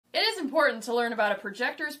important to learn about a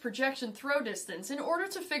projector's projection throw distance in order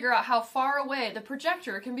to figure out how far away the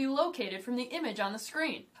projector can be located from the image on the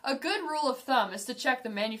screen. A good rule of thumb is to check the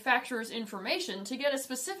manufacturer's information to get a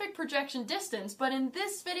specific projection distance, but in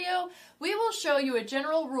this video, we will show you a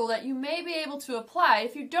general rule that you may be able to apply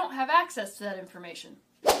if you don't have access to that information.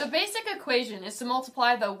 The basic equation is to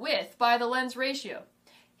multiply the width by the lens ratio.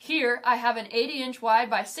 Here, I have an 80-inch wide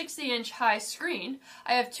by 60-inch high screen.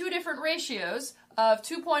 I have two different ratios of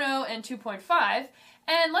 2.0 and 2.5,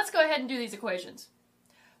 and let's go ahead and do these equations.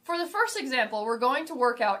 For the first example, we're going to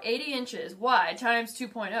work out 80 inches wide times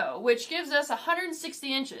 2.0, which gives us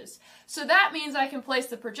 160 inches. So that means I can place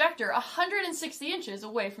the projector 160 inches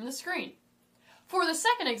away from the screen. For the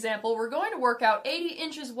second example, we're going to work out 80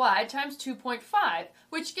 inches wide times 2.5,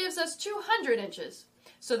 which gives us 200 inches.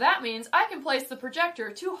 So that means I can place the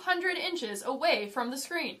projector 200 inches away from the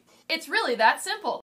screen. It's really that simple.